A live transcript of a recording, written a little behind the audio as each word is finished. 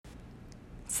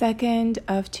2nd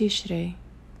of Tishrei,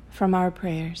 from our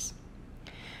prayers.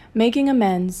 Making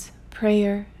amends,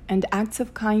 prayer, and acts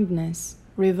of kindness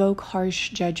revoke harsh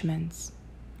judgments.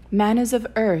 Man is of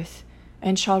earth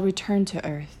and shall return to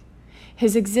earth.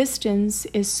 His existence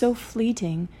is so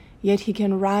fleeting, yet he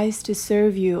can rise to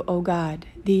serve you, O God,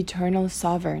 the eternal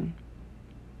sovereign.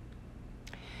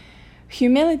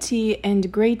 Humility and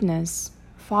greatness,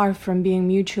 far from being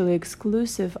mutually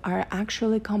exclusive, are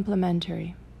actually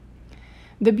complementary.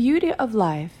 The beauty of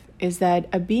life is that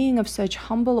a being of such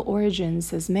humble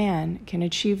origins as man can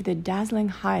achieve the dazzling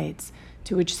heights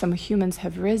to which some humans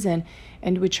have risen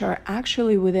and which are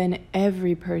actually within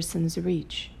every person's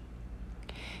reach.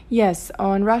 Yes,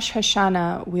 on Rosh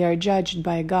Hashanah we are judged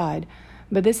by God,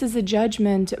 but this is a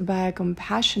judgment by a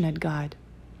compassionate God.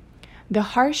 The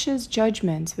harshest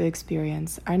judgments we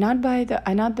experience are not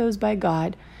those by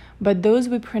God, but those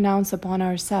we pronounce upon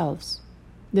ourselves.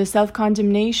 The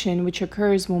self-condemnation which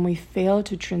occurs when we fail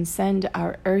to transcend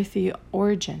our earthy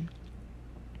origin.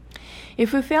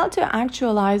 If we fail to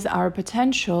actualize our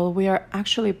potential, we are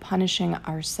actually punishing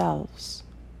ourselves.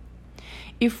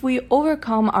 If we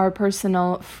overcome our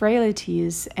personal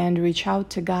frailties and reach out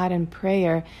to God in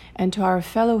prayer and to our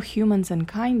fellow humans in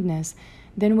kindness,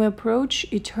 then we approach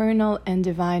eternal and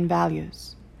divine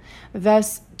values.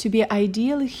 Thus, to be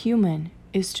ideally human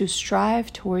is to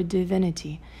strive toward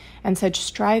divinity, and such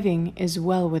striving is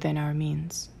well within our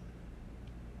means.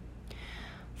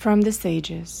 From the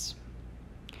sages.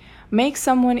 Make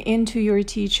someone into your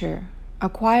teacher,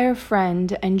 acquire a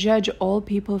friend, and judge all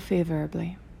people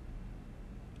favorably.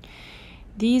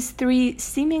 These three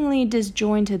seemingly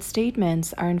disjointed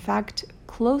statements are in fact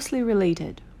closely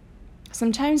related.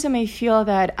 Sometimes I may feel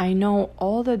that I know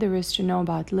all that there is to know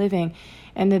about living,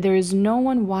 and that there is no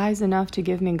one wise enough to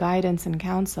give me guidance and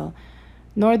counsel,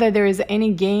 nor that there is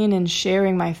any gain in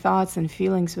sharing my thoughts and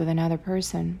feelings with another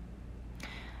person.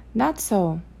 Not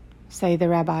so, say the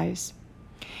rabbis.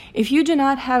 If you do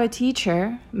not have a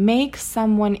teacher, make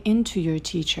someone into your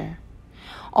teacher.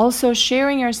 Also,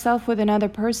 sharing yourself with another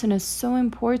person is so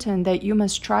important that you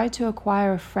must try to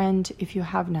acquire a friend if you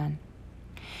have none.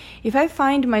 If I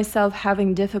find myself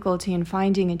having difficulty in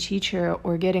finding a teacher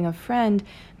or getting a friend,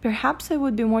 perhaps I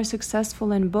would be more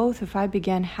successful in both if I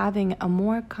began having a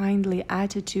more kindly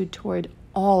attitude toward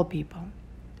all people.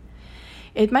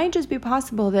 It might just be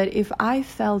possible that if I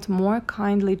felt more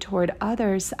kindly toward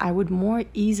others, I would more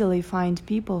easily find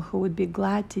people who would be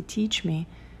glad to teach me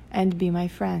and be my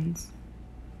friends.